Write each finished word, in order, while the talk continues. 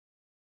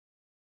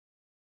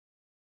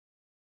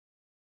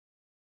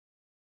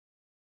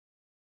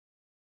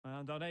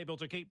And unable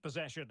to keep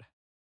possession.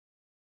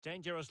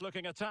 Dangerous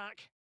looking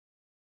attack.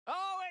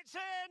 Oh, it's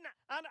in!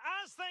 And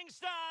as things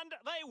stand,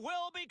 they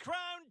will be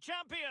crowned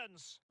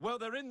champions. Well,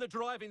 they're in the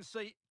driving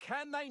seat.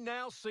 Can they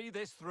now see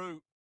this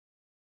through?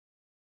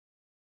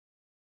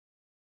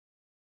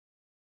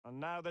 And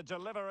now the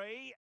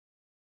delivery.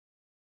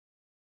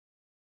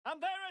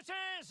 And there it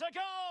is, a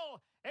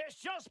goal! It's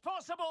just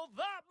possible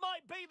that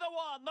might be the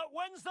one that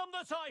wins them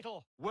the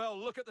title. Well,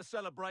 look at the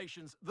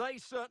celebrations. They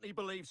certainly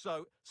believe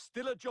so.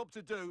 Still a job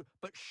to do,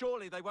 but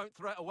surely they won't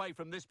throw it away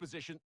from this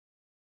position.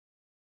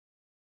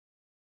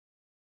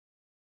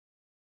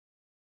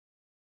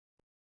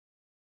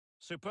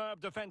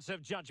 Superb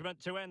defensive judgment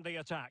to end the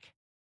attack.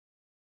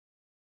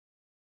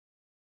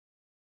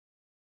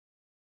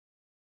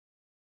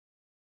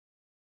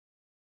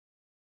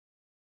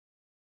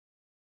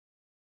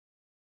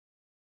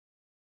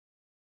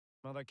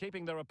 Well, they're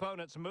keeping their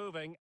opponents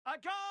moving. A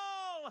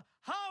goal!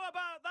 How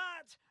about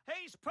that?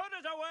 He's put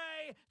it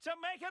away to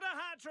make it a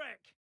hat-trick.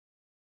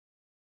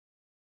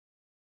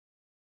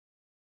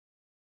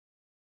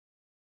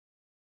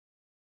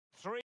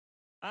 Three.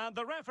 And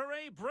the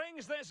referee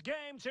brings this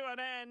game to an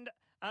end.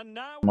 And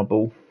now... My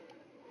ball.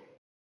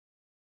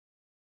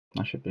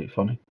 That should be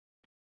funny.